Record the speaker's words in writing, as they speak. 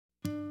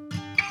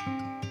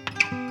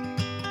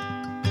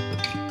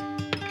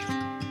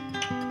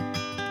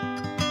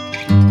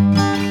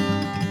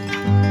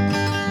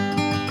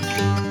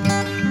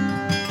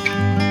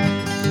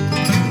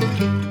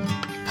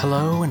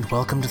and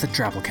welcome to the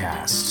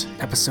Drabblecast,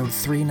 episode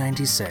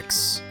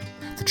 396.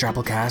 The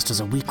Drabblecast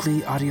is a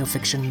weekly audio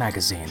fiction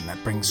magazine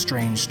that brings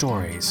strange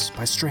stories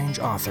by strange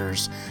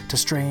authors to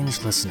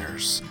strange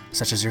listeners,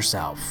 such as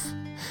yourself.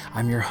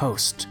 I'm your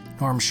host,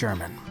 Norm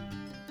Sherman.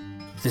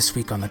 This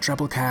week on the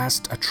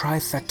Drabblecast, a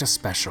Trifecta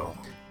special.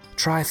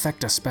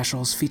 Trifecta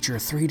specials feature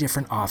 3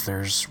 different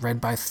authors read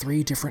by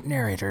 3 different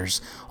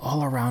narrators,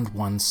 all around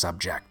one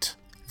subject.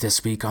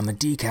 This week on the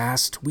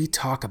D-Cast, we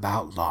talk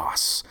about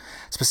loss,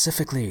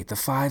 specifically the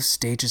 5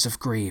 stages of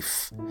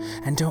grief.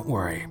 And don't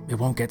worry, it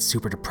won't get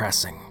super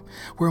depressing.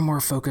 We're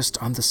more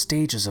focused on the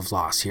stages of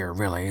loss here,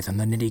 really, than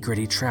the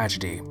nitty-gritty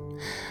tragedy.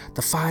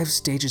 The 5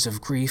 stages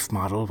of grief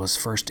model was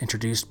first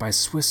introduced by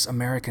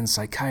Swiss-American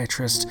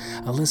psychiatrist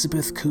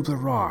Elisabeth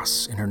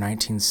Kübler-Ross in her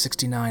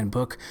 1969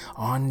 book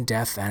On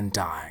Death and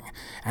Dying,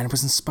 and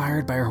was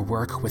inspired by her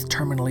work with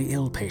terminally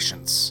ill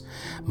patients.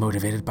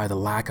 Motivated by the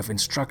lack of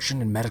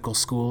instruction in medical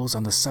schools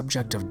on the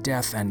subject of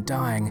death and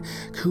dying,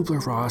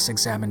 Kübler-Ross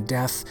examined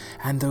death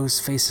and those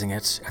facing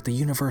it at the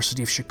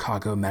University of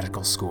Chicago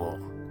Medical School.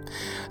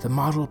 The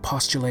model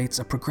postulates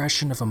a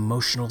progression of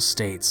emotional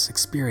states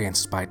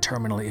experienced by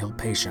terminally ill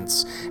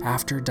patients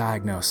after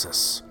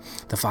diagnosis.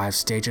 The 5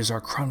 stages are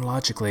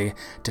chronologically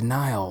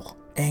denial,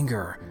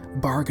 anger,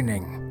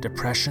 bargaining,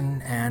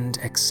 depression, and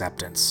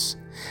acceptance.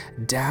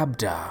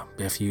 DABDA,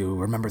 if you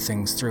remember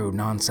things through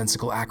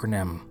nonsensical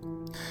acronym.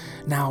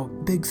 Now,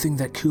 big thing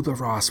that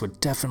Kübler-Ross would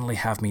definitely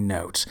have me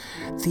note,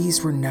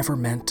 these were never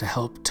meant to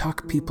help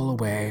tuck people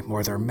away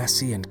or their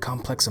messy and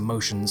complex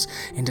emotions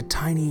into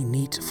tiny,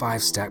 neat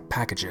 5-step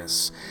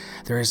packages.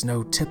 There is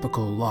no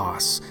typical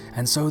loss,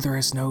 and so there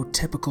is no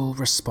typical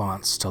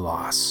response to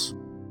loss.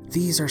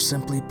 These are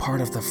simply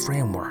part of the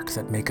framework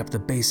that make up the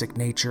basic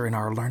nature in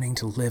our learning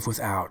to live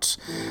without,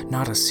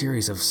 not a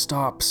series of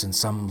stops in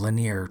some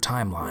linear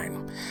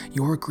timeline.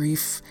 Your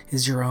grief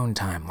is your own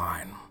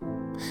timeline.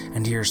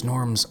 And here's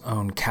Norm's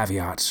own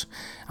caveat.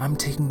 I'm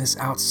taking this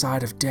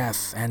outside of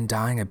death and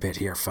dying a bit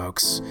here,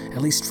 folks.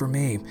 At least for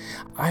me.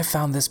 I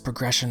found this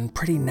progression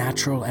pretty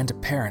natural and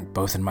apparent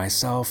both in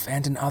myself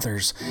and in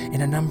others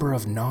in a number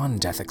of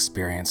non-death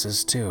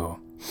experiences, too.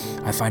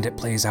 I find it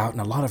plays out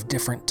in a lot of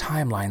different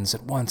timelines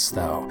at once,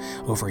 though,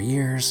 over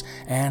years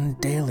and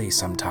daily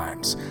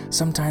sometimes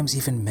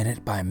even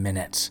minute by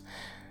minute.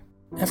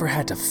 Ever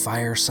had to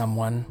fire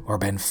someone, or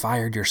been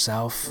fired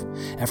yourself?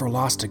 Ever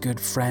lost a good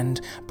friend,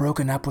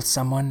 broken up with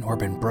someone, or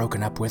been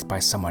broken up with by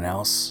someone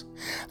else?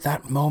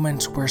 That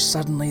moment where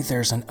suddenly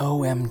there's an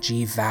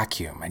OMG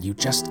vacuum and you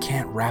just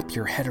can't wrap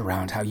your head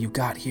around how you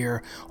got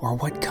here or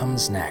what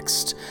comes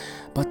next.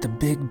 But the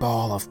big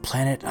ball of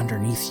planet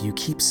underneath you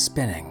keeps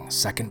spinning,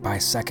 second by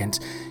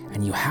second,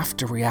 and you have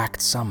to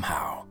react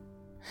somehow.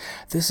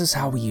 This is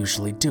how we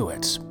usually do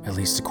it, at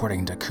least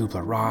according to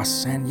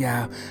Kübler-Ross, and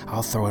yeah,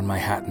 I'll throw in my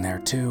hat in there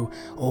too,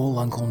 old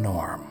Uncle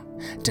Norm.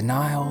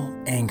 Denial,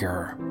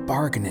 anger,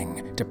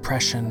 bargaining,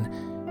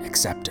 depression,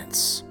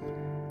 acceptance.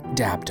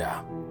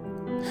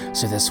 DABDA.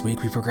 So this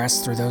week we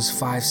progress through those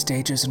 5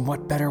 stages, and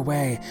what better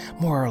way,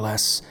 more or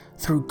less,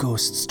 through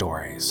ghost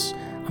stories.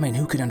 I mean,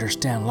 who could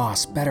understand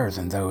loss better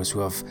than those who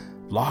have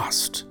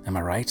lost, am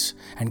I right?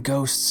 And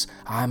ghosts,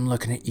 I'm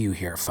looking at you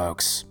here,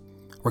 folks.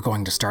 We're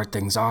going to start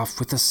things off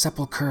with The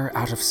Sepulchre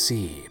Out of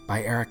Sea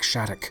by Eric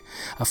Shattuck,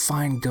 a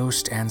fine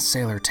ghost and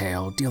sailor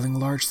tale dealing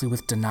largely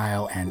with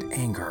denial and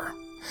anger.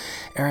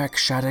 Eric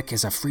Shattuck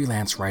is a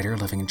freelance writer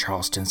living in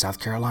Charleston,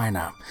 South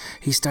Carolina.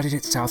 He studied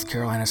at South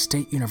Carolina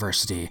State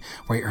University,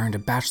 where he earned a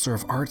Bachelor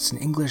of Arts in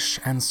English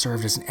and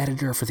served as an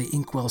editor for the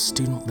Inkwell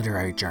Student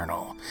Literary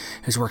Journal.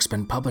 His work's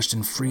been published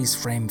in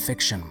freeze-frame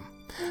fiction.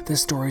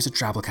 This story is a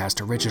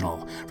Drabblecast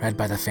original, read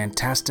by the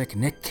fantastic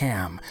Nick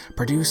Cam,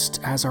 produced,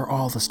 as are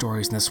all the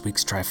stories in this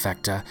week's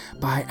Trifecta,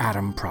 by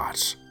Adam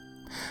Prott.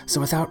 So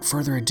without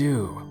further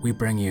ado, we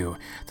bring you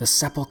The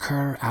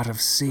Sepulchre Out of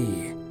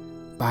Sea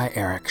by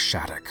Eric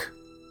Shattuck.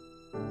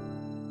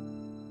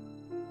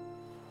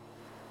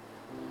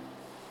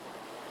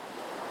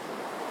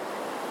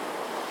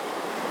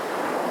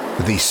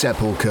 The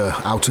Sepulchre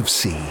Out of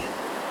Sea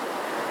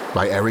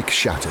by Eric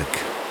Shattuck.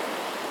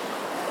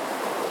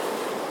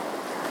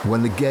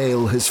 When the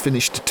gale has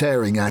finished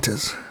tearing at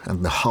us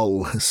and the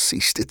hull has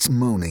ceased its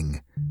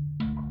moaning,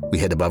 we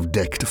head above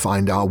deck to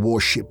find our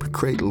warship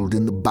cradled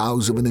in the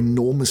boughs of an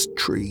enormous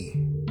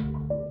tree.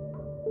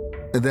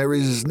 There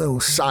is no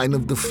sign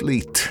of the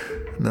fleet,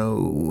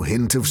 no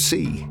hint of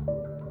sea.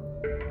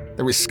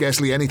 There is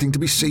scarcely anything to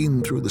be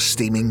seen through the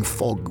steaming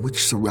fog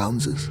which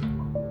surrounds us.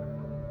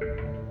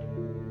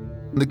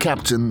 The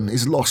captain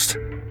is lost,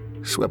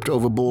 swept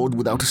overboard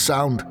without a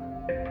sound,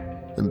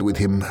 and with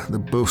him the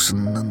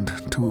boatswain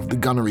and 2 of the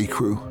gunnery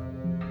crew.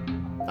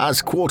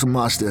 As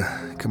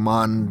quartermaster,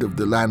 command of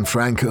the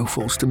Lanfranco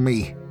falls to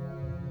me.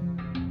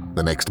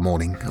 The next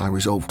morning, I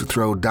resolve to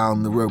throw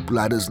down the rope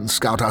ladders and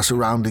scout our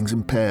surroundings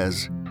in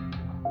pairs.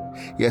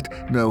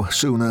 Yet no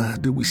sooner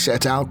do we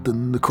set out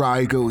than the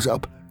cry goes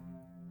up.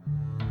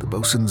 The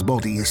boatswain's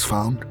body is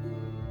found.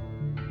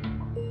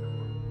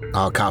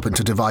 Our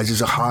carpenter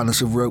devises a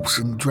harness of ropes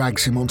and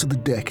drags him onto the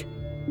deck.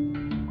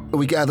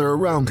 We gather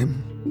around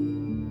him,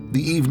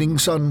 The evening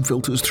sun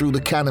filters through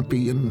the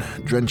canopy and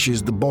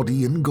drenches the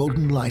body in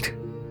golden light.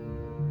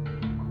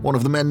 One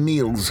of the men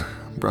kneels,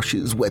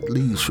 brushes wet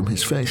leaves from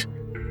his face.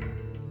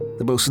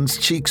 The bosun's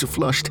cheeks are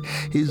flushed,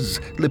 his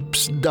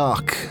lips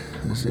dark,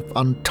 as if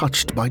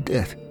untouched by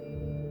death.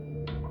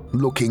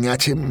 Looking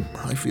at him,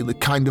 I feel a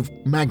kind of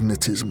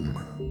magnetism,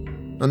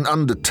 an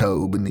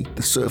undertow beneath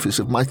the surface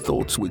of my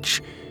thoughts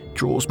which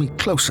draws me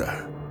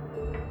closer.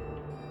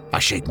 I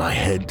shake my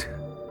head,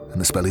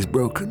 and the spell is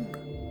broken.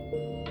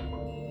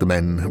 The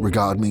men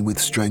regard me with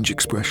strange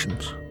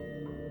expressions.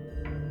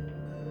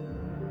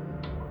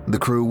 The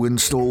crew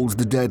installs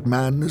the dead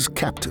man as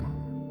captain.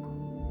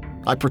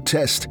 I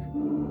protest.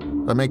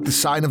 I make the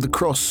sign of the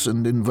cross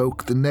and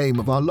invoke the name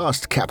of our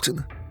last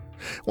captain.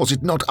 Was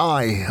it not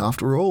I,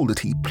 after all, that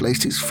he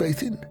placed his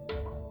faith in?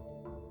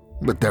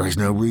 But there is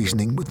no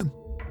reasoning with them.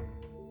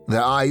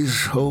 Their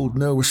eyes hold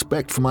no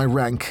respect for my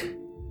rank.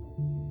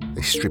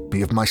 They strip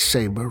me of my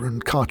saber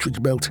and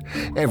cartridge belt,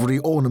 every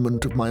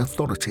ornament of my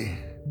authority.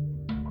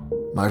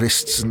 My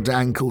wrists and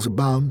ankles are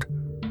bound.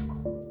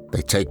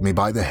 They take me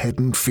by the head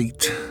and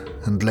feet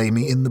and lay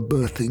me in the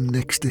berthing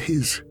next to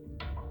his.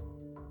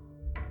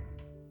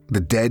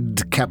 The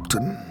dead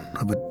captain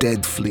of a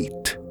dead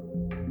fleet,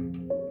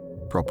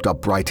 propped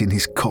upright in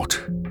his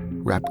cot,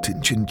 wrapped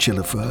in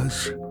chinchilla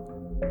furs.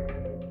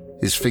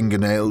 His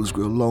fingernails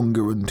grow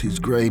longer and his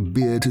grey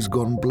beard has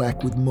gone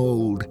black with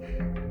mould,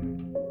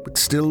 but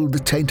still the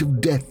taint of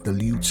death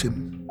eludes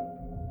him.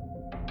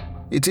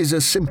 It is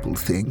a simple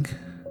thing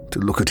to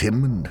look at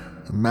him and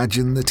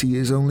imagine that he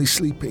is only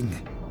sleeping.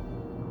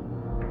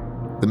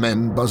 The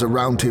men buzz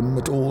around him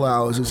at all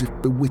hours as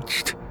if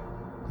bewitched,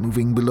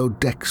 moving below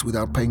decks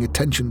without paying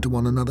attention to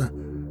one another,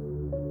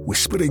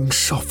 whispering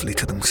softly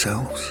to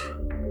themselves.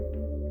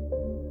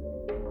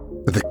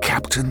 The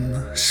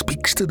captain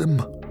speaks to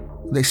them,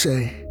 they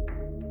say.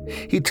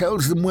 He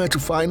tells them where to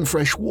find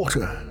fresh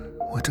water,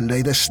 where to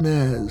lay their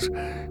snares,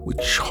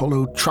 which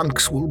hollow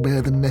trunks will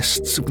bear the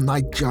nests of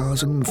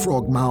nightjars and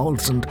frog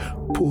mouths and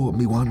poor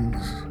me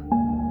ones.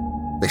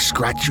 They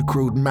scratch a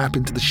crude map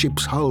into the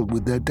ship's hull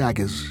with their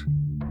daggers.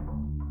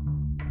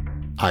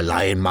 I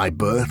lie in my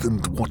berth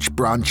and watch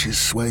branches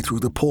sway through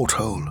the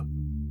porthole.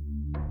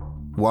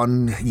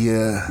 1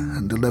 year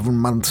and 11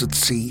 months at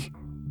sea,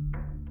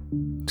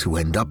 to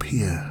end up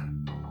here.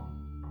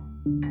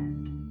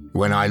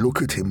 When I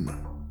look at him,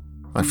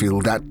 I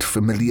feel that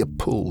familiar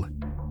pull.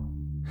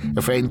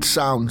 A faint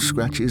sound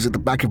scratches at the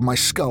back of my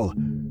skull,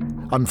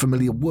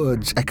 unfamiliar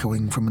words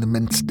echoing from an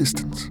immense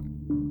distance.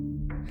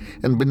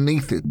 And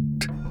beneath it,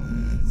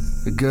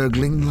 a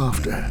gurgling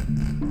laughter.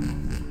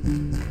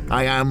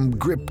 I am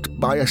gripped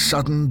by a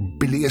sudden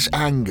bilious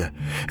anger,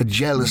 a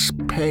jealous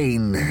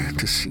pain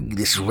to see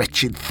this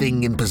wretched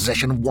thing in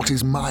possession of what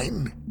is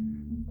mine.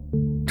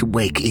 To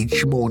wake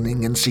each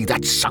morning and see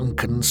that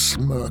sunken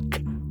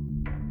smirk.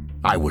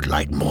 I would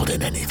like more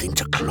than anything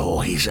to claw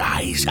his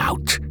eyes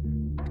out,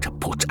 to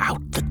put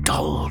out the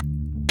dull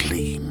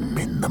gleam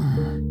in them.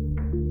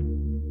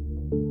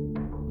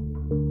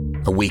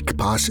 A week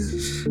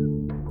passes.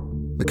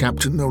 The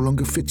captain no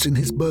longer fits in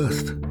his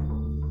berth.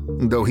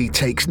 Though he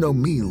takes no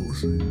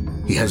meals,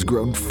 he has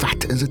grown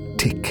fat as a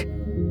tick.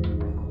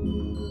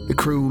 The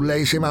crew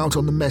lays him out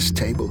on the mess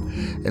table,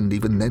 and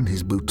even then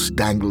his boots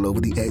dangle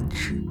over the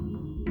edge.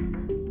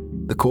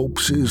 The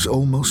corpse is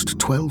almost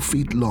 12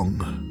 feet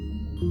long.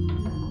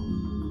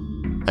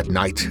 At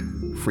night,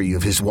 free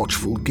of his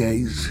watchful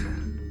gaze,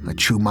 I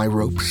chew my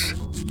ropes.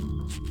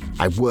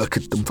 I work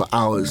at them for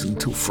hours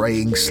until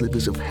fraying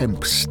slivers of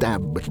hemp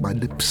stab at my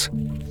lips.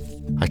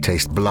 I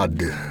taste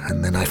blood,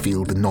 and then I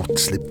feel the knot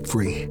slip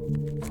free.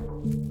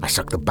 I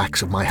suck the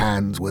backs of my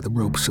hands where the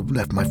ropes have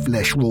left my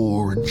flesh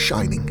raw and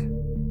shining.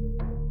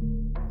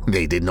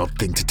 They did not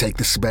think to take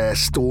the spare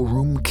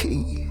storeroom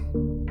key.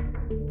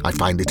 I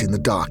find it in the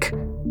dark,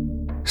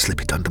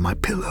 slip it under my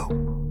pillow.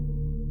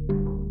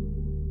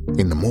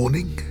 In the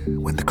morning,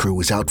 when the crew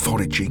is out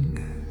foraging,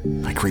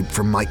 I creep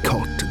from my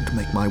cot and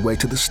make my way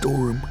to the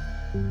storeroom.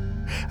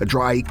 A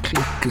dry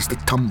click as the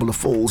tumbler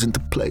falls into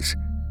place.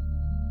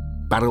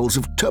 Barrels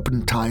of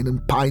turpentine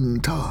and pine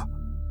tar.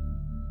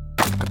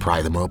 I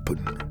pry them open,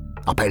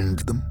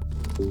 upend them.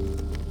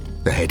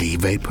 The heady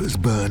vapors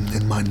burn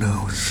in my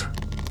nose.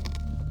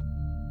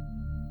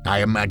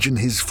 I imagine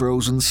his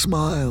frozen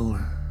smile,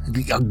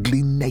 the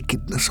ugly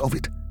nakedness of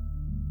it.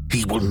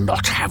 He will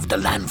not have the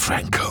land,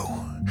 Franco.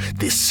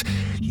 This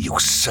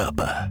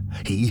usurper,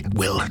 he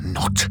will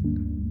not.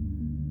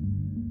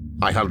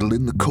 I huddle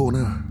in the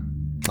corner,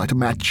 light a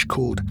match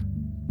cord,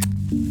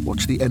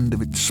 watch the end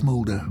of it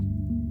smoulder.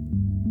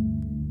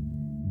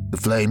 The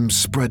flames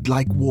spread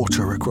like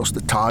water across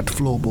the tarred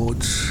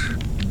floorboards.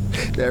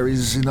 There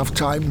is enough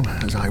time,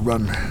 as I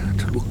run,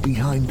 to look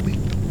behind me,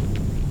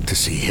 to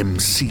see him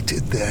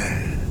seated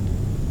there,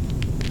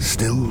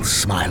 still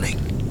smiling.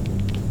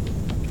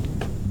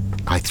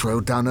 I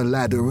throw down a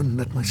ladder and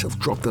let myself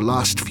drop the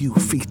last few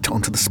feet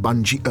onto the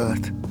spongy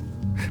earth.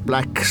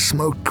 Black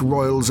smoke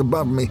roils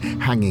above me,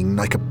 hanging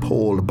like a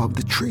pall above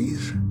the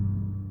trees.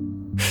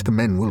 The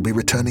men will be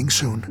returning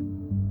soon.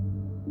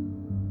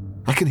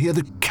 I can hear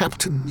the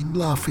captain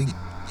laughing.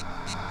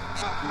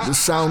 The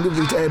sound of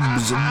it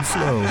ebbs and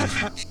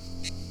flows,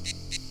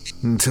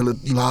 until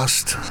at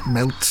last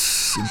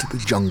melts into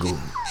the jungle,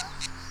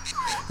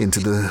 into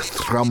the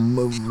thrum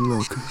of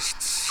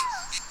locusts,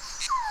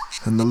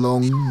 and the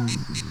long,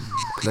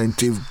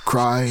 plaintive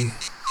cry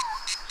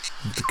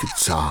of the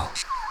quetzal.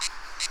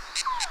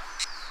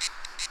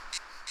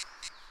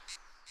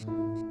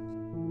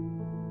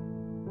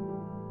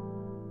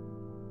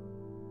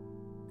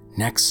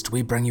 Next,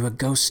 we bring you a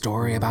ghost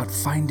story about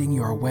finding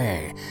your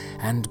way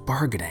and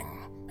bargaining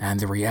and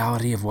the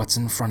reality of what's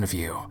in front of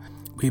you.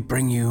 We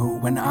bring you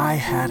When I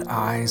Had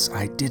Eyes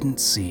I Didn't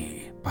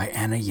See by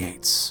Anna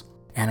Yates.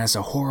 Anna's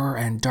a horror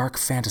and dark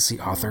fantasy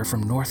author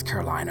from North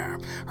Carolina.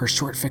 Her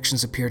short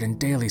fictions appeared in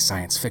Daily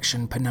Science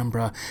Fiction,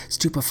 Penumbra,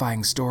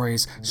 Stupefying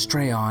Stories,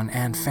 Stray On,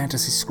 and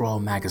Fantasy Scroll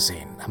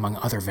magazine, among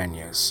other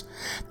venues.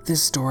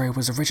 This story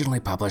was originally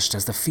published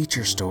as the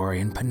feature story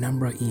in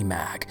Penumbra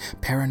eMag,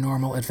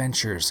 Paranormal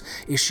Adventures,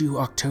 issue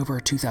October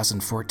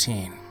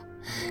 2014.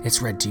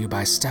 It's read to you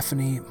by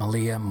Stephanie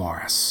Malia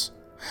Morris.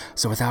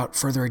 So without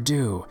further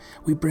ado,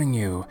 we bring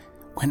you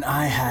When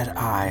I Had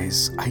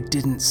Eyes I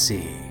Didn't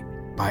See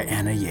by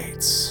Anna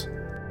Yates.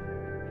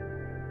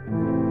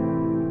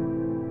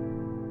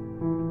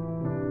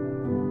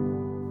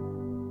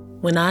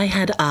 When I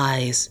Had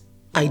Eyes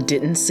I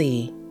Didn't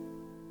See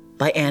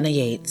by Anna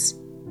Yates.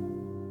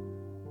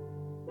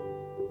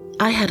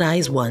 I had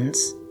eyes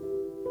once,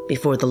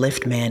 before the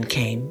lift man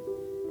came.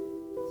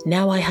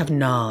 Now I have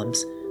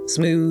knobs,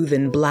 smooth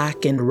and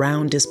black and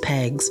round as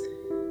pegs.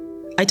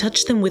 I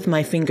touched them with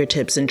my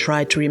fingertips and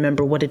tried to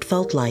remember what it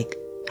felt like,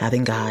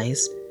 having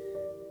eyes.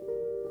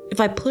 If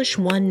I push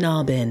one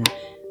knob in,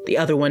 the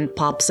other one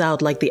pops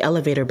out like the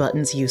elevator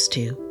buttons used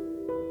to.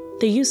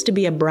 There used to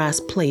be a brass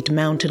plate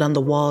mounted on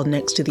the wall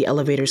next to the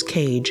elevator's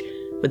cage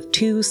with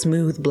two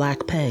smooth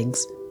black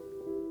pegs.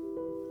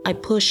 I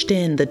pushed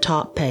in the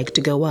top peg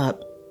to go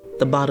up.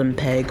 The bottom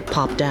peg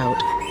popped out.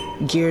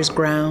 Gears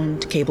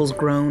ground, cables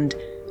groaned,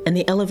 and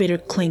the elevator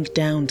clinked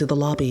down to the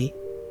lobby.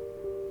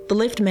 The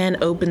lift man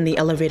opened the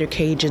elevator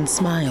cage and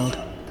smiled.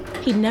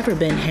 He'd never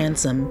been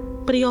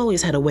handsome, but he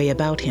always had a way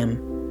about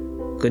him.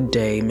 "Good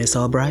day, Miss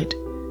Albright,"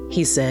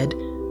 he said,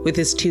 with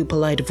his too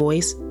polite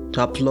voice.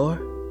 "Top floor?"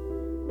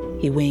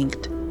 He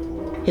winked.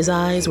 His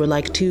eyes were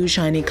like two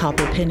shiny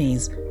copper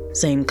pennies,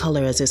 same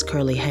color as his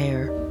curly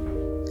hair.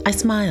 I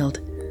smiled.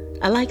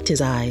 I liked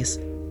his eyes.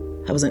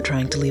 I wasn't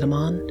trying to lead him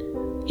on.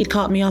 He'd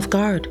caught me off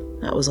guard,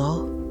 that was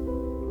all.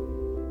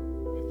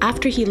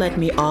 After he let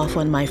me off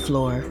on my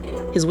floor,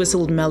 his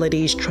whistled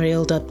melodies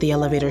trailed up the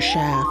elevator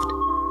shaft.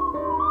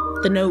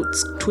 The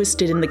notes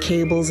twisted in the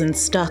cables and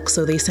stuck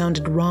so they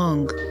sounded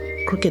wrong,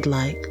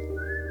 crooked-like.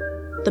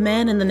 The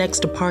man in the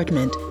next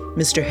apartment,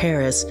 Mr.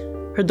 Harris,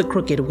 heard the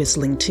crooked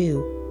whistling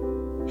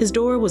too. His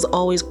door was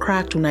always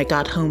cracked when I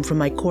got home from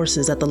my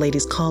courses at the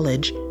ladies'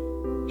 college.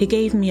 He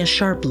gave me a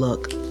sharp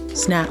look,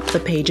 snapped the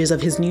pages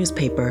of his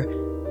newspaper,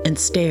 and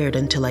stared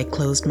until I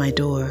closed my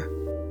door.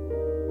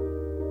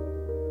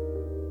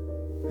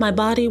 My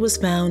body was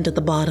found at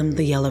the bottom of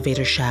the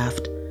elevator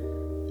shaft.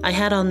 I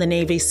had on the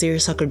navy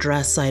seersucker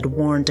dress I'd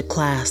worn to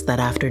class that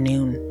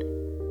afternoon.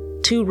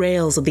 Two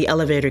rails of the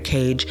elevator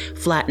cage,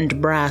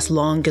 flattened brass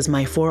long as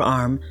my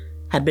forearm,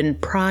 had been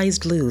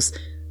prized loose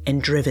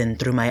and driven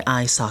through my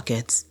eye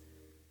sockets.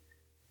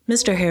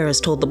 Mr.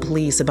 Harris told the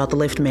police about the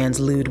lift man's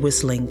lewd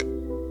whistling,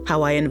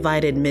 how I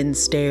invited men's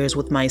stares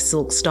with my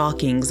silk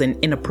stockings in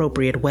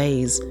inappropriate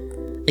ways,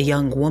 a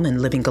young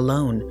woman living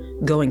alone,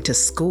 going to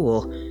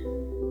school.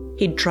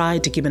 He'd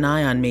tried to keep an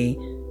eye on me,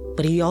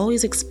 but he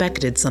always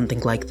expected something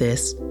like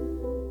this.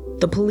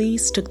 The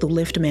police took the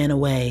lift man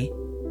away.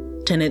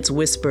 Tenants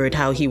whispered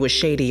how he was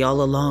shady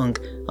all along,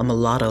 a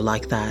mulatto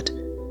like that.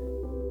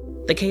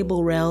 The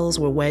cable rails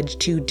were wedged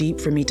too deep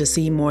for me to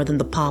see more than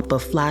the pop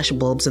of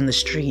flashbulbs in the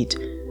street,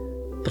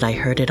 but I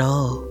heard it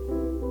all.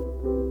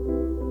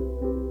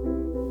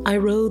 I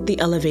rode the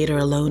elevator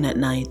alone at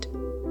night.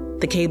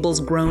 The cable's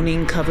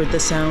groaning covered the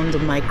sound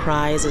of my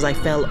cries as I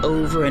fell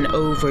over and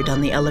over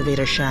down the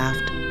elevator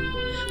shaft.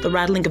 The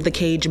rattling of the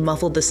cage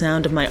muffled the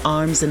sound of my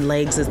arms and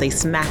legs as they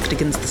smacked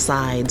against the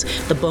sides,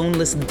 the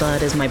boneless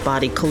thud as my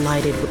body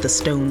collided with the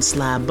stone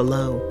slab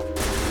below.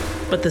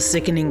 But the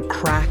sickening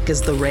crack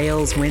as the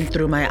rails went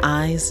through my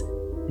eyes,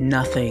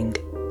 nothing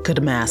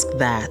could mask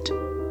that.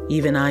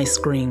 Even I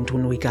screamed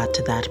when we got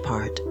to that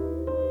part.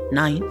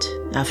 Night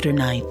after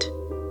night,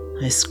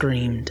 I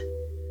screamed.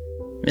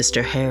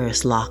 Mr.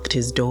 Harris locked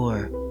his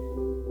door,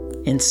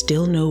 and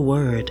still no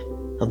word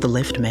of the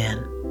lift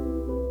man.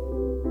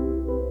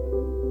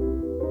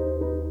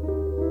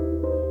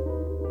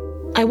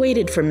 I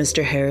waited for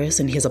Mr. Harris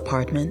in his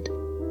apartment.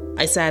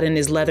 I sat in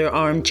his leather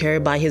armchair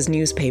by his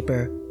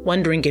newspaper,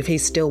 wondering if he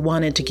still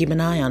wanted to keep an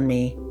eye on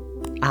me.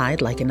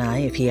 I'd like an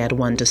eye if he had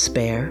one to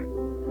spare.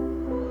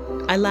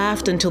 I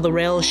laughed until the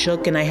rails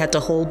shook and I had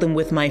to hold them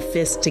with my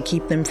fist to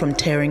keep them from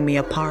tearing me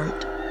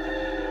apart.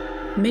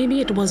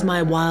 Maybe it was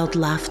my wild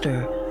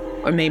laughter,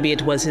 or maybe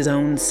it was his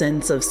own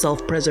sense of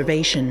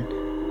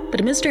self-preservation,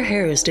 but Mr.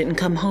 Harris didn't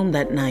come home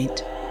that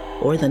night.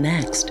 or the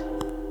next,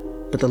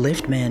 but the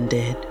lift man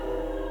did.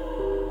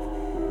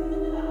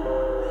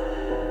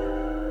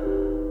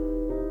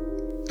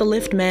 The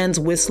lift man's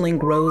whistling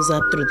rose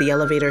up through the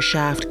elevator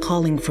shaft,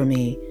 calling for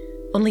me,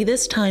 only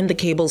this time the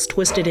cables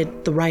twisted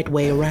it the right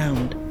way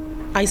around.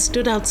 I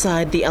stood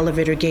outside the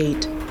elevator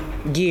gate.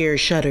 Gear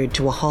shuddered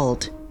to a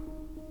halt.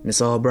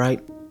 "Miss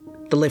Albright,"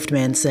 the lift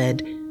man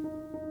said,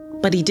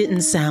 but he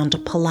didn't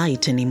sound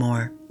polite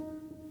anymore.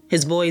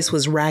 His voice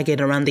was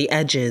ragged around the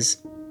edges.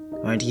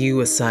 "Aren't you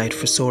a sight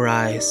for sore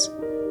eyes?"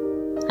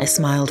 I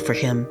smiled for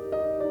him.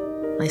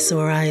 My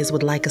sore eyes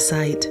would like a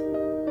sight.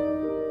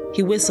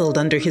 He whistled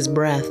under his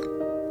breath.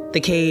 The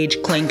cage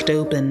clanked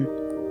open.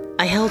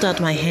 I held out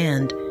my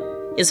hand.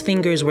 His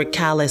fingers were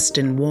calloused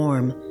and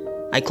warm.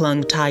 I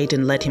clung tight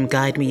and let him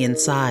guide me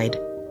inside.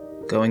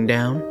 "Going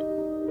down?"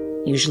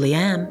 "Usually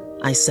am,"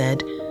 I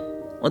said.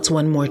 "What's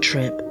one more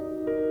trip?"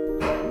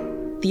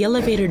 The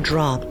elevator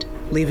dropped,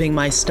 leaving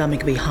my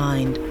stomach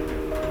behind.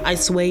 I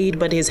swayed,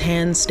 but his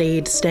hand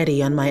stayed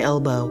steady on my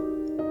elbow.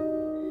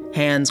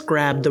 Hands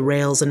grabbed the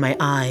rails in my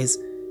eyes.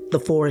 The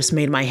force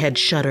made my head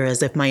shudder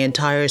as if my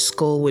entire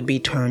skull would be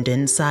turned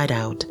inside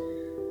out.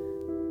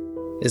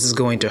 "This is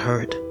going to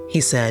hurt,"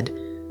 he said,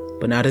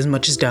 "but not as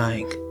much as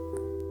dying."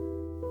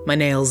 My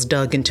nails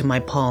dug into my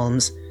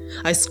palms.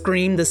 I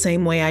screamed the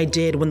same way I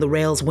did when the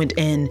rails went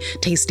in,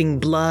 tasting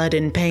blood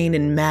and pain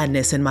and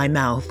madness in my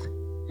mouth.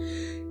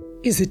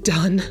 "Is it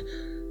done?"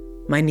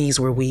 My knees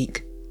were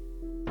weak.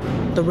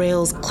 The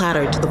rails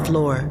clattered to the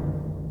floor.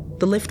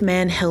 The lift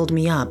man held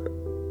me up.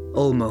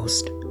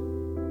 Almost.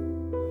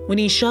 When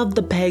he shoved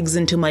the pegs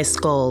into my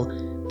skull,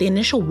 the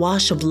initial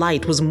wash of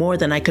light was more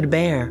than I could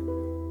bear.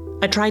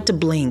 I tried to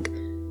blink,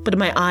 but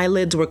my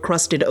eyelids were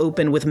crusted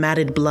open with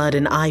matted blood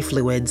and eye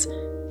fluids.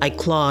 I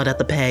clawed at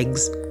the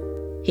pegs.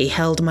 He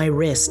held my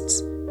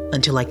wrists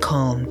until I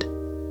calmed.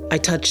 I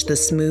touched the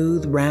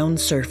smooth, round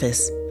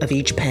surface of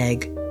each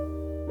peg.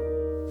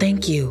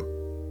 "Thank you."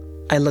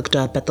 I looked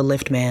up at the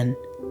lift man.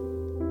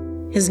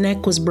 His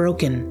neck was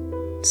broken,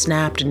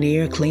 snapped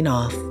near clean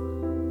off.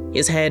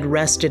 His head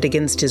rested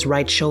against his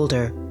right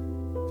shoulder.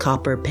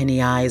 Copper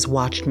penny eyes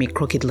watched me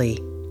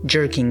crookedly,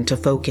 jerking to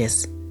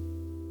focus.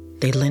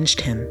 They lynched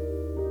him.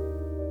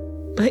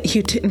 "But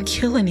you didn't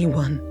kill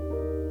anyone,"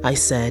 I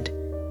said.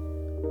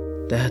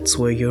 "That's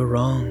where you're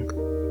wrong."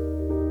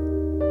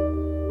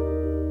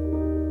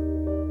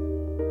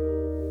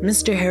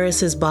 Mr.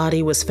 Harris's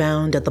body was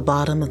found at the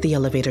bottom of the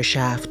elevator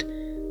shaft.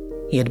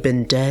 He had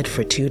been dead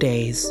for 2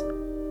 days.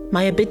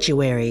 My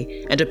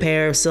obituary and a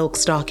pair of silk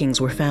stockings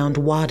were found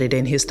wadded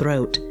in his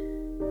throat.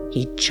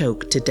 He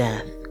choked to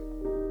death.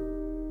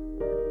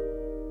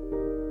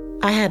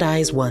 I had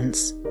eyes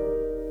once,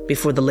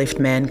 before the lift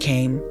man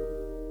came,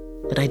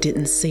 but I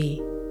didn't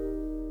see.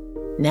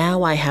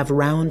 Now I have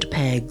round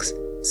pegs,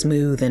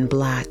 smooth and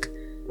black.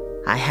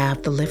 I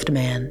have the lift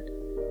man.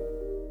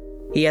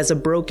 He has a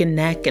broken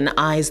neck and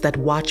eyes that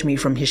watch me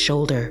from his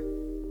shoulder.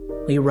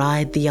 We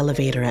ride the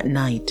elevator at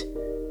night,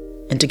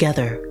 and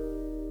together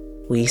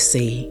we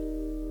see.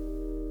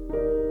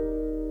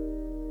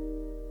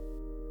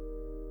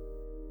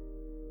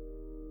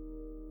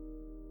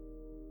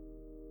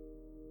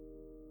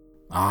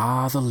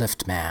 Ah, the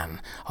lift man,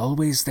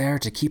 always there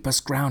to keep us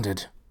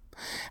grounded.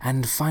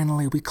 And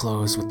finally we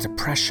close with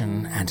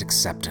depression and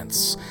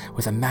acceptance,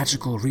 with a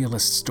magical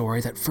realist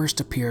story that first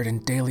appeared in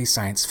Daily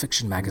Science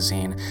Fiction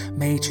magazine,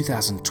 May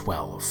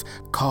 2012,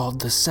 called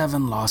The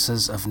 7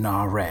 Losses of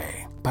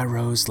Na-Re by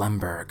Rose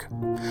Lemberg.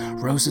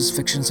 Rose's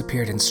fictions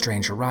appeared in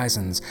Strange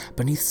Horizons,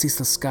 Beneath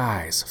Ceaseless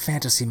Skies,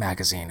 Fantasy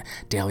Magazine,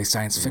 Daily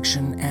Science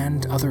Fiction,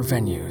 and other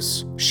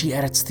venues. She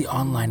edits the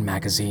online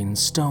magazine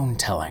Stone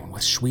Telling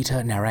with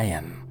Shweta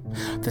Narayan.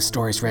 The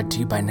story is read to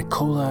you by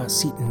Nicola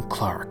Seaton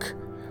Clark.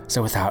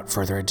 So without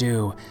further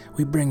ado,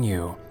 we bring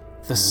you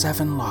The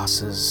 7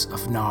 Losses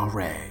of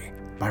Na-Re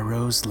by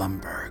Rose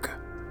Lemberg.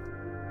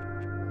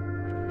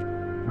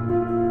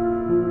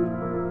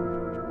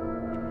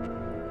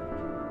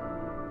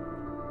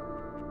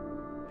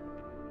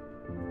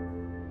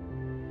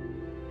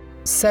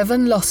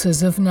 Seven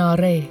Losses of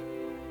Na-Re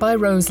by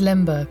Rose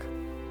Lemberg.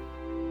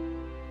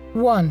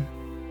 1.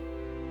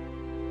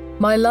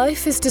 My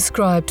life is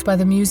described by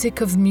the music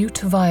of mute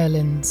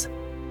violins.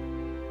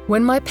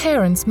 When my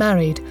parents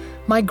married,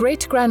 my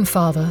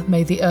great-grandfather,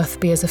 may the earth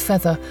be as a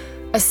feather,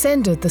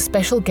 ascended the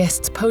special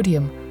guest's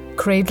podium,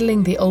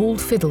 cradling the old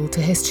fiddle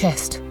to his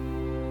chest.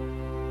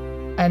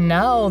 "And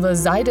now the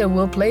Zyder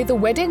will play the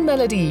wedding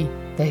melody,"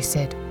 they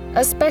said.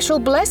 "A special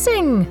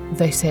blessing,"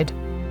 they said.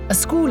 "A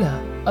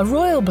skula, a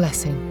royal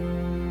blessing."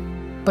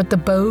 But the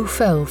bow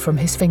fell from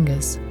his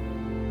fingers.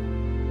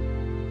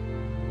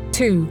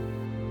 2.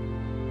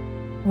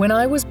 When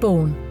I was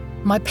born,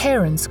 my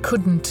parents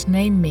couldn't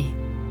name me.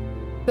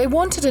 They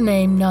wanted a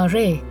name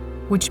Na-Re,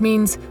 which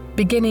means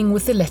beginning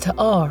with the letter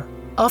R,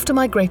 after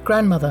my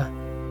great-grandmother.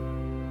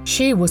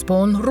 She was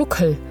born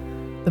Rukhel,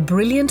 the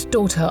brilliant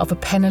daughter of a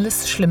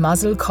penniless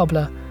Schlemazel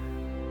cobbler.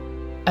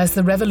 As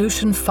the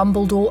revolution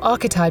fumbled all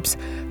archetypes,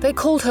 they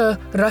called her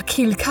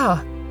Rakil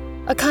Ka,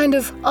 A kind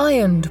of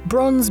ironed,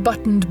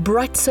 bronze-buttoned,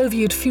 bright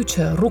Soviet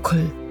future,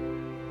 Rukhl.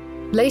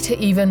 Later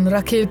even,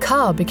 Rakil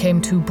Ka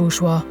became too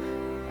bourgeois,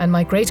 and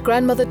my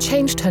great-grandmother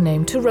changed her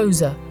name to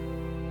Rosa.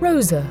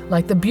 Rosa,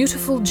 like the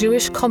beautiful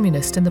Jewish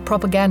communist in the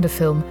propaganda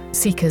film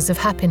Seekers of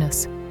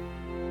Happiness.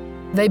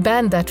 They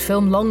banned that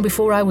film long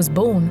before I was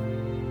born,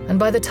 and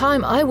by the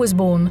time I was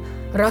born,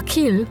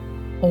 Rakil,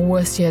 or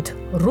worse yet,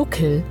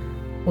 Rukhl,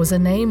 was a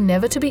name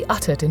never to be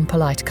uttered in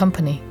polite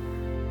company.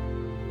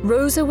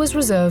 Rosa was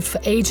reserved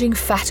for aging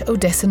fat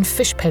Odessan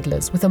fish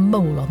peddlers with a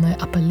mole on their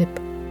upper lip.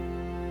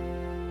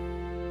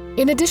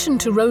 In addition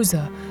to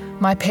Rosa,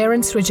 my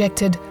parents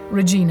rejected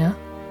Regina,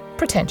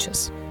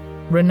 pretentious,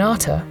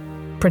 Renata,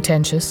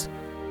 pretentious,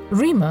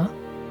 Rima,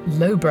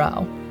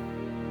 lowbrow,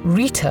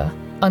 Rita,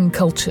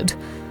 uncultured,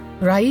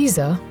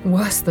 Raiza,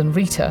 worse than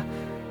Rita,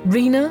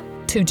 Rina,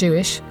 too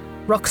Jewish,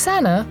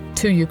 Roxana,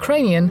 too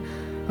Ukrainian,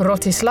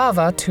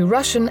 Rotislava, too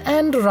Russian,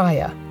 and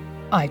Raya.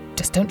 I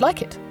just don't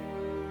like it.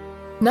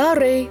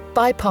 Nare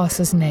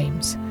bypasses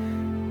names,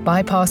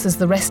 bypasses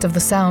the rest of the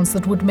sounds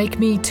that would make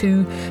me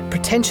too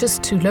pretentious,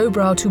 too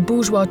lowbrow, too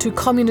bourgeois, too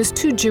communist,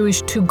 too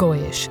Jewish, too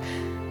Goyish.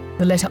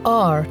 The letter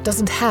R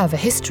doesn't have a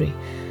history.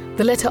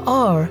 The letter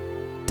R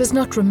does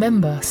not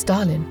remember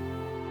Stalin.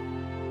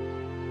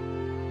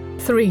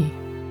 3.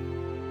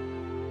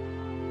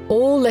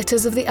 All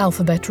letters of the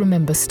alphabet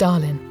remember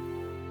Stalin.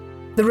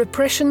 The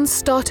repression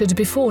started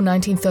before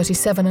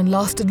 1937 and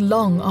lasted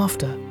long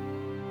after.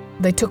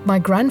 They took my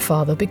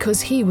grandfather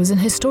because he was an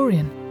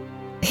historian.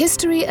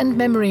 History and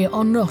memory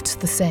are not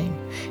the same.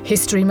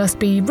 History must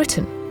be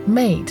written,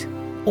 made,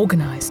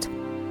 organized.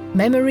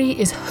 Memory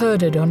is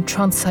herded on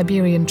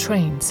Trans-Siberian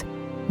trains.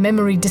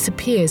 Memory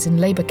disappears in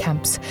labor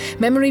camps.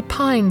 Memory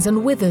pines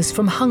and withers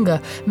from hunger.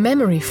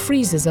 Memory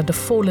freezes under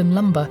fallen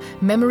lumber.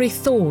 Memory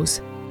thaws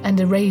and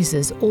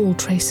erases all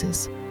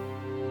traces.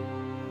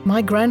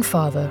 My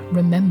grandfather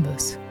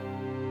remembers.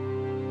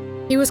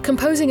 He was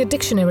composing a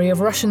dictionary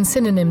of Russian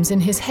synonyms in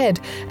his head,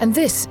 and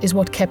this is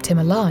what kept him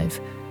alive.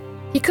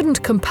 He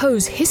couldn't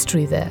compose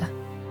history there.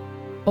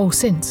 Or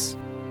since.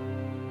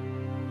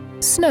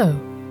 Snow.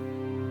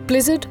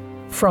 Blizzard,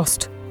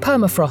 frost,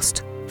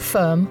 permafrost,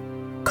 firm,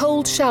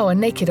 cold shower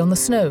naked on the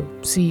snow,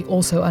 see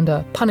also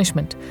under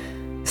punishment.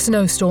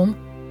 Snowstorm,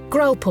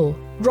 growlpool,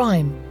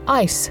 rime,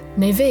 ice,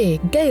 neve,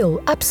 gale,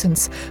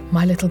 absence,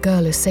 my little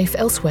girl is safe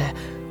elsewhere,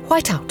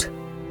 whiteout.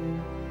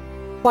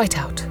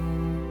 Whiteout.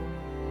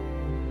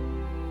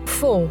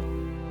 4.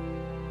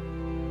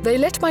 They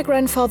let my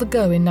grandfather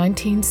go in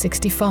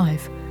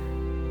 1965.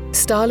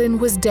 Stalin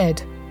was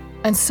dead,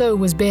 and so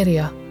was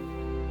Beria.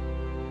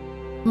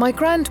 My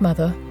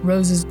grandmother,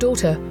 Rose's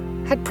daughter,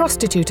 had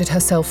prostituted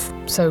herself,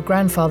 so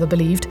grandfather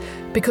believed,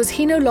 because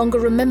he no longer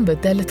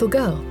remembered their little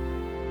girl.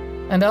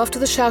 And after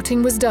the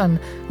shouting was done,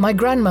 my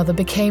grandmother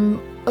became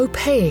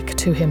opaque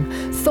to him,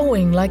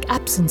 thawing like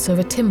absence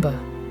over timber,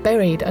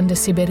 buried under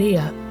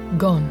Siberia,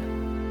 gone.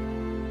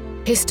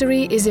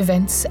 History is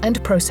events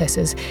and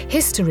processes.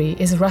 History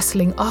is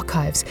rustling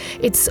archives.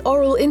 It's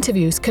oral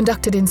interviews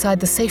conducted inside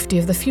the safety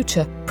of the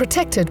future,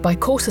 protected by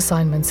course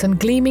assignments and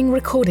gleaming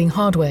recording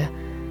hardware.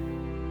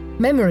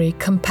 Memory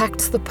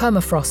compacts the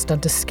permafrost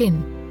under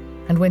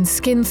skin, and when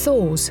skin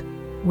thaws,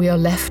 we are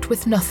left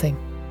with nothing.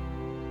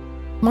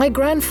 My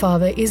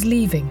grandfather is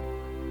leaving,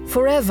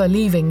 forever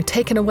leaving,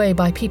 taken away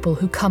by people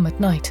who come at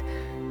night.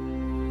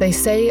 They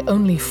say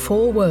only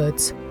 4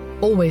 words,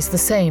 always the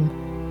same.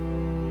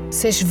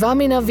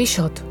 Seshvamina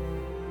Vishod.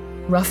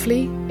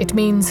 Roughly, it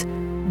means,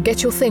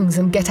 get your things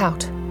and get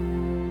out.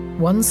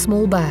 1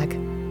 small bag.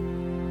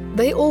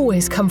 They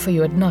always come for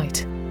you at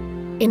night.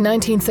 In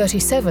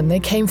 1937, they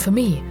came for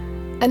me,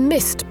 and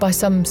missed by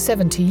some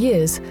 70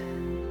 years.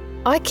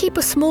 I keep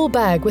a small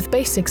bag with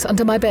basics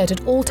under my bed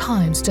at all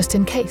times, just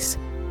in case.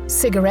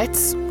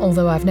 Cigarettes,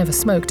 although I've never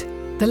smoked,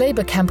 the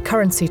labor camp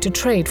currency to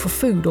trade for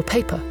food or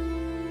paper.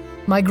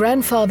 My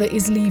grandfather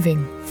is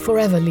leaving,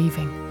 forever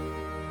leaving.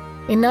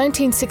 In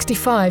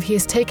 1965, he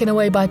is taken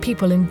away by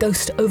people in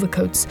ghost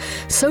overcoats,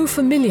 so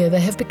familiar they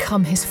have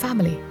become his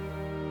family.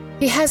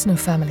 He has no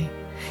family.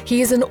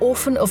 He is an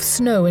orphan of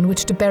snow in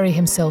which to bury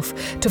himself,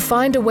 to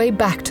find a way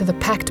back to the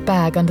packed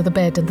bag under the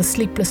bed and the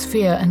sleepless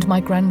fear and my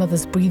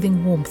grandmother's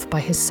breathing warmth by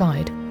his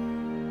side.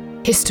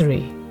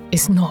 History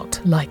is not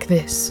like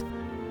this.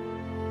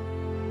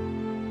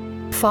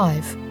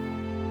 5.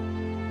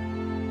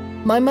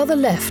 My mother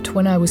left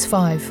when I was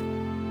 5.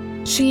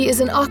 She is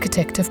an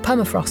architect of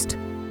permafrost.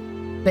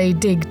 They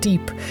dig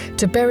deep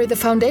to bury the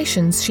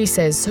foundations, she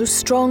says, so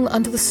strong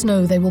under the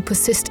snow they will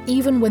persist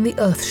even when the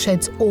earth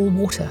sheds all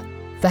water.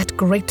 That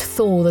great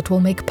thaw that will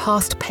make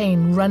past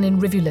pain run in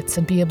rivulets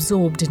and be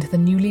absorbed into the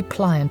newly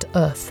pliant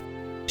earth.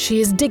 She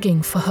is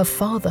digging for her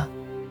father.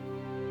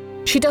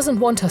 She doesn't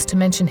want us to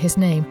mention his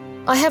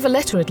name. I have a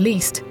letter at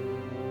least.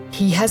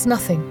 He has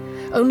nothing,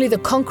 only the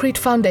concrete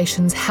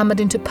foundations hammered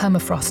into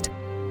permafrost,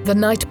 the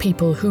night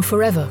people who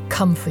forever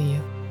come for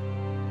you.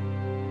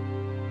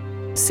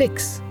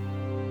 6.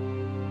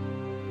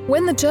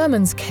 When the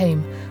Germans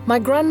came, my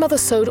grandmother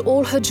sewed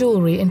all her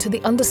jewelry into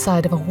the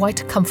underside of a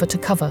white comforter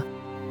cover.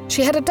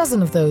 She had a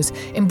dozen of those,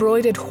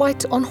 embroidered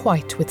white on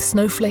white with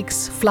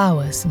snowflakes,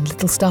 flowers, and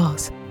little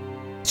stars.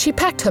 She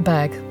packed her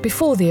bag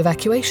before the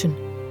evacuation.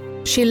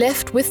 She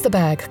left with the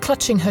bag,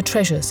 clutching her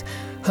treasures,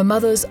 her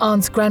mother's,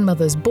 aunts,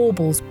 grandmother's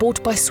baubles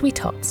bought by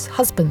sweethearts,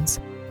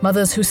 husbands,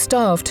 mothers who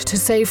starved to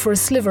save for a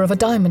sliver of a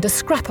diamond, a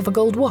scrap of a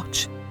gold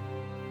watch.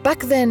 Back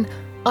then,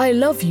 I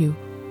love you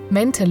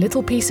meant a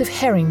little piece of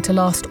herring to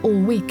last all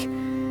week.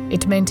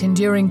 It meant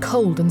enduring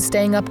cold and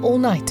staying up all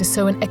night to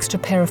sew an extra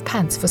pair of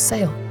pants for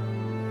sale.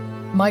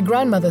 My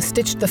grandmother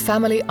stitched the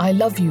family I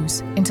love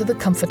yous into the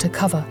comforter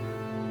cover.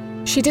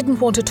 She didn't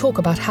want to talk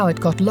about how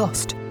it got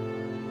lost.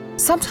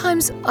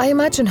 Sometimes I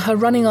imagine her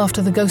running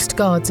after the ghost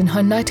guards in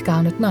her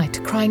nightgown at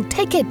night, crying,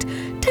 "Take it!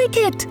 Take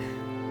it!"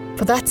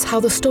 For that's how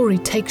the story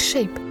takes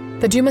shape,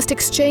 that you must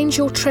exchange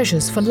your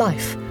treasures for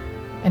life.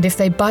 And if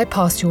they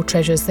bypass your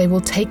treasures, they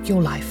will take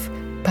your life,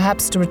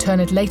 perhaps to return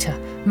it later,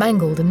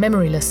 mangled and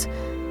memoryless.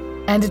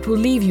 And it will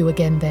leave you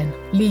again then,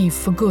 leave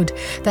for good,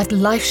 that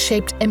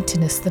life-shaped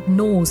emptiness that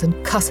gnaws and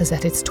cusses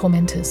at its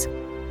tormentors.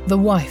 The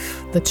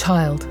wife, the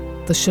child,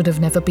 the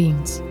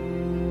should-have-never-beens.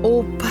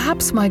 Or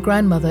perhaps my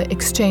grandmother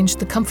exchanged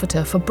the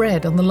comforter for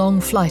bread on the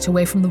long flight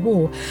away from the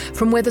war,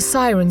 from where the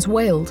sirens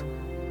wailed.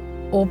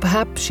 Or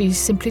perhaps she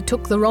simply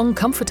took the wrong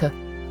comforter,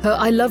 her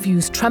I love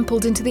yous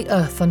trampled into the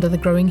earth under the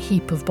growing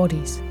heap of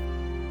bodies.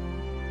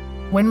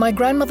 When my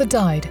grandmother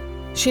died,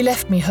 she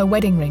left me her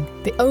wedding ring,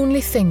 the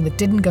only thing that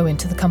didn't go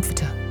into the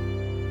comforter.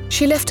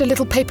 She left a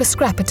little paper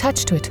scrap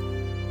attached to it.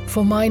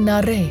 "For my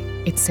Nare,"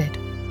 it said.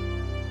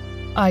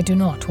 I do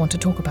not want to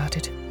talk about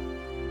it.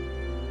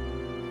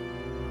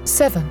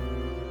 7.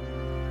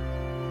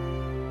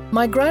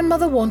 My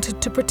grandmother wanted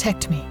to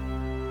protect me.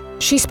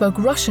 She spoke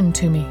Russian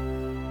to me,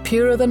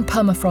 purer than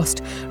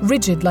permafrost,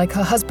 rigid like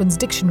her husband's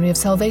dictionary of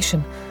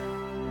salvation.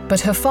 But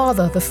her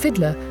father, the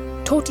fiddler,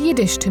 taught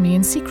Yiddish to me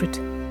in secret.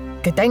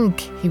 "Gedenk,"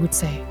 he would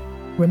say.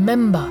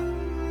 "Remember."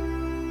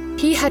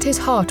 He had his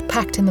heart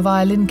packed in the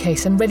violin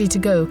case and ready to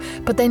go,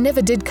 but they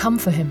never did come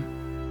for him.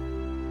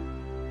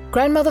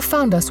 Grandmother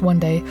found us one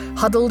day,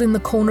 huddled in the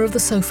corner of the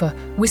sofa,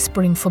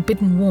 whispering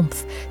forbidden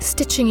warmth,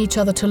 stitching each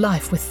other to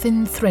life with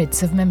thin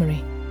threads of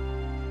memory.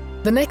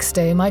 The next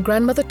day, my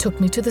grandmother took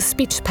me to the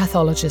speech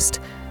pathologist,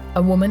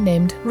 a woman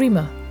named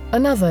Rima,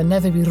 another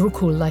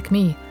Nevebi-Rukul like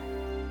me.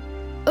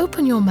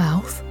 "Open your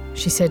mouth,"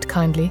 she said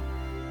kindly.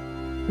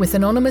 With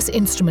anonymous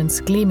instruments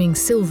gleaming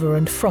silver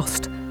and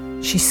frost,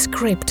 she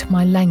scraped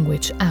my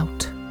language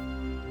out.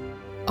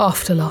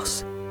 After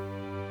loss.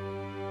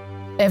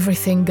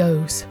 Everything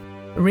goes.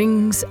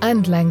 Rings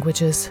and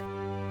languages,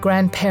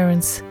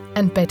 grandparents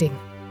and bedding,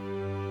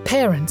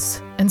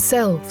 parents and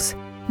selves,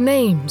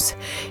 names,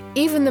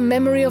 even the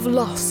memory of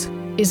loss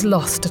is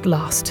lost at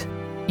last,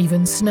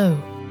 even snow,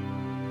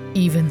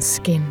 even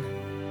skin.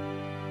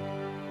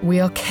 We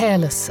are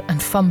careless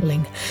and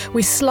fumbling.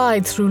 We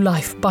slide through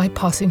life,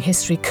 bypassing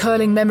history,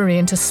 curling memory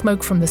into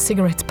smoke from the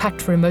cigarettes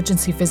packed for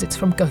emergency visits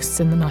from ghosts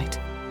in the night.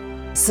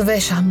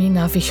 Svesha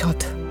mina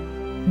vichot.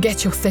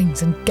 Get your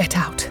things and get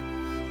out.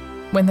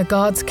 When the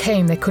guards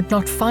came, they could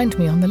not find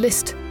me on the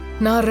list.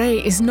 Nare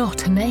is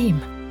not a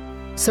name.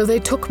 So they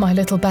took my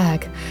little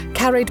bag,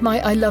 carried my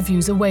I love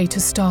yous away to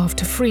starve,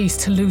 to freeze,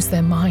 to lose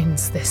their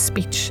minds, their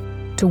speech,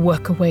 to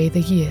work away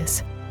the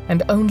years.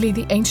 And only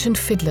the ancient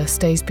fiddler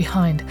stays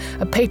behind,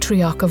 a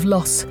patriarch of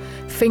loss,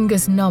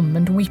 fingers numb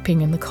and weeping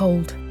in the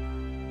cold.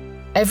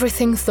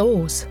 Everything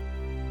thaws,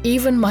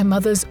 even my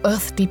mother's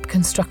earth-deep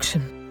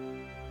construction.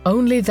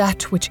 Only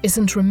that which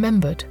isn't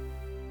remembered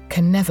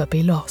can never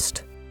be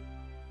lost.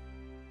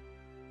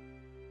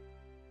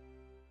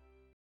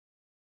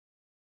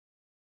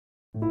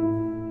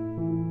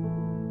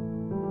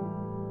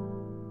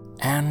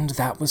 And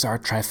that was our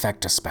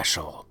Trifecta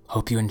special.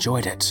 Hope you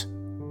enjoyed it.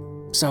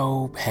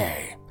 So,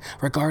 hey,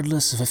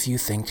 regardless of if you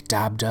think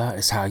Dabda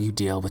is how you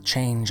deal with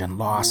change and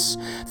loss,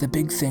 the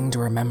big thing to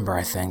remember,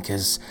 I think,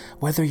 is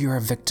whether you're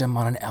a victim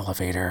on an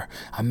elevator,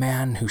 a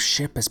man whose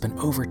ship has been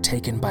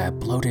overtaken by a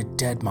bloated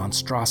dead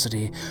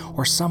monstrosity,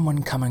 or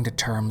someone coming to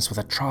terms with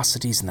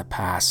atrocities in the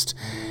past,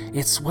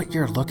 it's what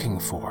you're looking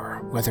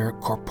for, whether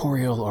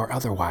corporeal or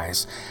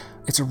otherwise.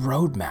 It's a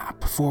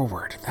roadmap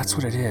forward, that's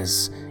what it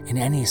is, in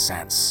any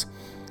sense.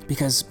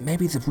 Because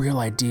maybe the real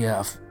idea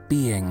of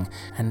being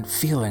and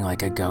feeling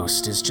like a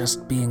ghost is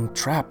just being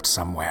trapped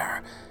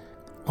somewhere,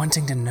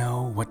 wanting to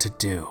know what to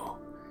do,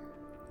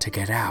 to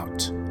get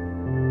out.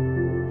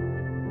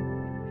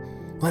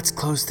 Let's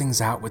close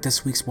things out with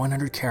this week's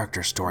 100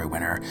 character story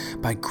winner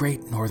by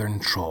Great Northern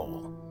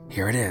Troll.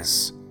 Here it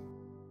is.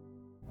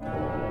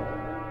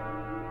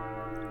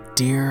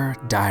 Dear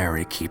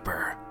Diary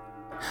Keeper,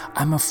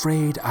 I'm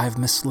afraid I've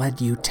misled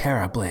you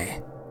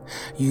terribly.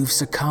 You've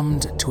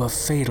succumbed to a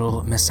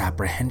fatal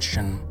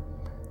misapprehension.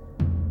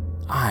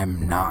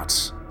 I'm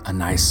not a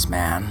nice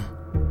man.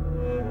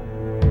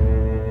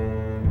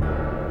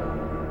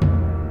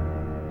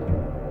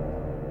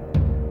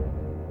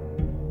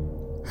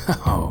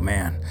 Oh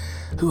man,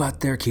 who out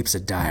there keeps a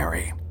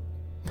diary?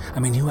 I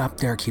mean, who out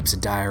there keeps a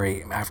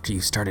diary after you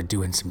started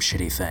doing some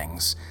shitty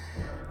things?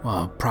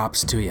 Well,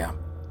 props to you.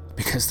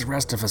 because the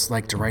rest of us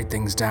like to write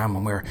things down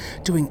when we're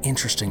doing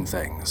interesting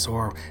things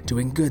or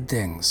doing good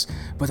things,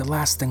 but the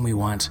last thing we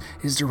want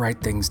is to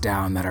write things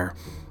down that are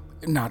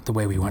not the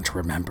way we want to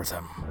remember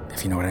them,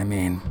 if you know what I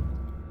mean.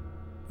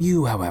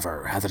 You,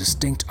 however, have the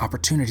distinct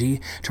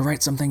opportunity to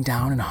write something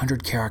down in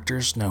 100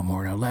 characters, no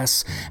more, no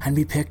less, and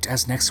be picked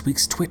as next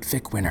week's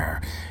Twitfic winner.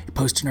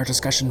 Post in our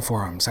discussion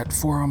forums at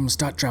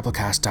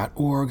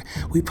forums.drabblecast.org.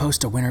 We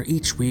post a winner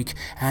each week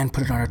and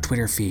put it on our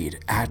Twitter feed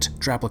at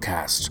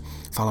Drabblecast.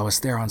 Follow us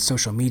there on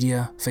social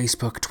media,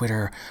 Facebook,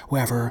 Twitter,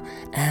 wherever,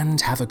 and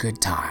have a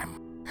good time.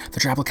 The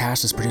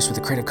Drabblecast is produced with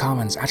a Creative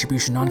Commons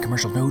Attribution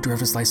Non-Commercial No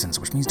Derivatives license,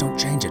 which means don't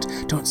change it,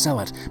 don't sell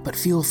it, but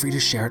feel free to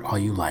share it all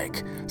you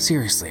like.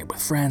 Seriously, with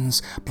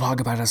friends,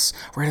 blog about us,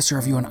 write us a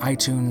review on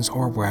iTunes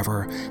or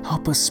wherever,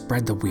 help us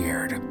spread the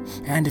weird.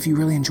 And if you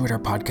really enjoyed our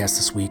podcast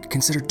this week,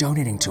 consider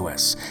donating to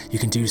us. You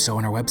can do so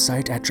on our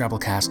website at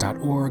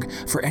drabblecast.org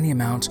for any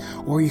amount,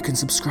 or you can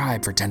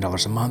subscribe for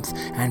 $10 a month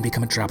and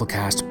become a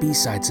Drabblecast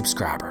B-side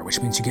subscriber,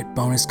 which means you get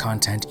bonus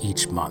content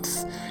each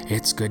month.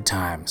 It's good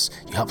times.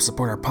 You help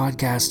support our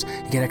podcast,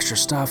 you get extra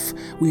stuff,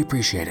 we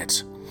appreciate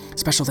it.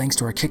 Special thanks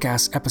to our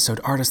kick-ass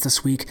episode artist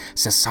this week,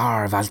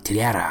 Cesar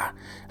Valtierra.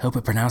 Hope I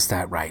pronounced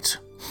that right.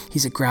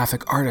 He's a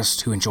graphic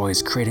artist who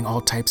enjoys creating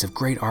all types of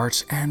great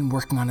art and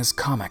working on his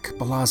comic,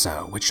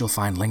 Balazzo, which you'll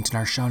find linked in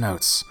our show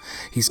notes.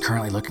 He's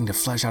currently looking to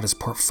flesh out his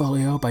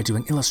portfolio by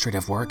doing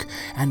illustrative work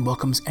and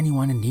welcomes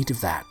anyone in need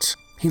of that.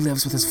 He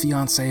lives with his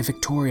fiancée,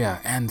 Victoria,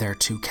 and their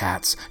 2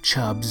 cats,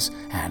 Chubbs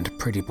and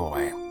Pretty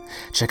Boy.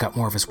 Check out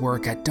more of his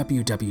work at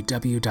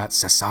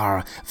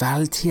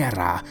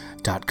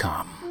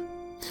www.cesarvaltierra.com.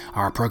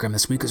 Our program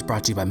this week was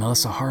brought to you by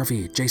Melissa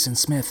Harvey, Jason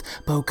Smith,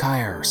 Bo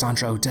Kyer,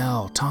 Sandra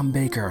Odell, Tom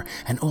Baker,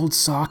 an old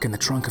sock in the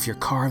trunk of your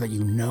car that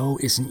you know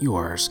isn't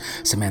yours,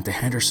 Samantha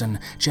Henderson,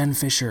 Jen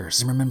Fisher,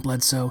 Zimmerman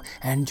Bledsoe,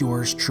 and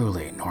yours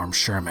truly, Norm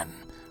Sherman.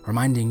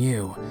 Reminding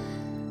you,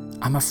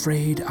 I'm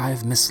afraid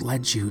I've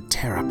misled you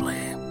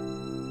terribly.